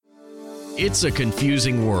It's a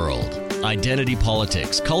confusing world. Identity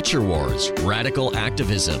politics, culture wars, radical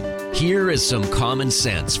activism. Here is some common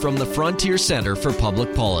sense from the Frontier Centre for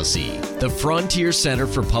Public Policy. The Frontier Centre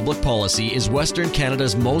for Public Policy is Western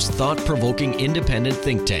Canada's most thought-provoking independent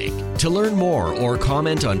think tank. To learn more or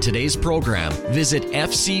comment on today's program, visit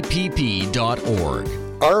fcpp.org.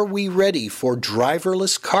 Are we ready for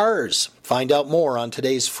driverless cars? Find out more on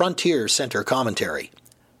today's Frontier Centre commentary.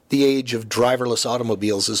 The age of driverless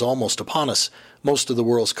automobiles is almost upon us. Most of the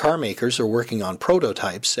world's car makers are working on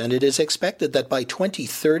prototypes, and it is expected that by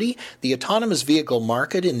 2030, the autonomous vehicle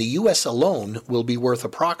market in the U.S. alone will be worth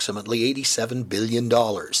approximately $87 billion.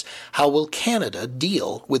 How will Canada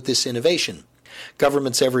deal with this innovation?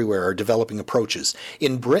 Governments everywhere are developing approaches.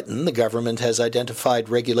 In Britain, the government has identified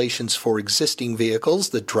regulations for existing vehicles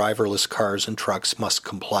that driverless cars and trucks must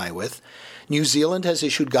comply with. New Zealand has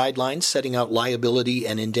issued guidelines setting out liability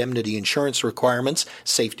and indemnity insurance requirements,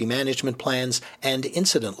 safety management plans, and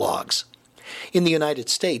incident logs. In the United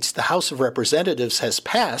States, the House of Representatives has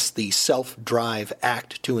passed the Self-Drive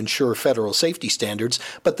Act to ensure federal safety standards,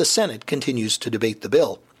 but the Senate continues to debate the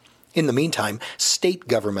bill. In the meantime, state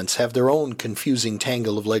governments have their own confusing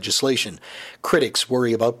tangle of legislation. Critics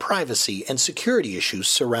worry about privacy and security issues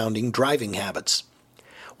surrounding driving habits.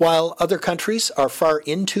 While other countries are far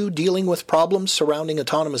into dealing with problems surrounding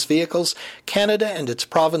autonomous vehicles, Canada and its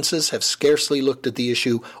provinces have scarcely looked at the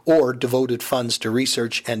issue or devoted funds to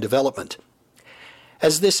research and development.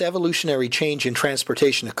 As this evolutionary change in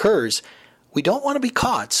transportation occurs, we don't want to be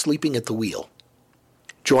caught sleeping at the wheel.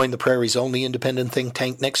 Join the Prairie's only independent think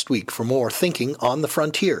tank next week for more thinking on the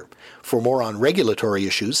frontier. For more on regulatory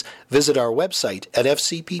issues, visit our website at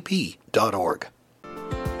fcpp.org.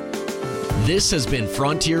 This has been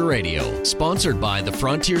Frontier Radio, sponsored by the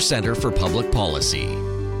Frontier Centre for Public Policy.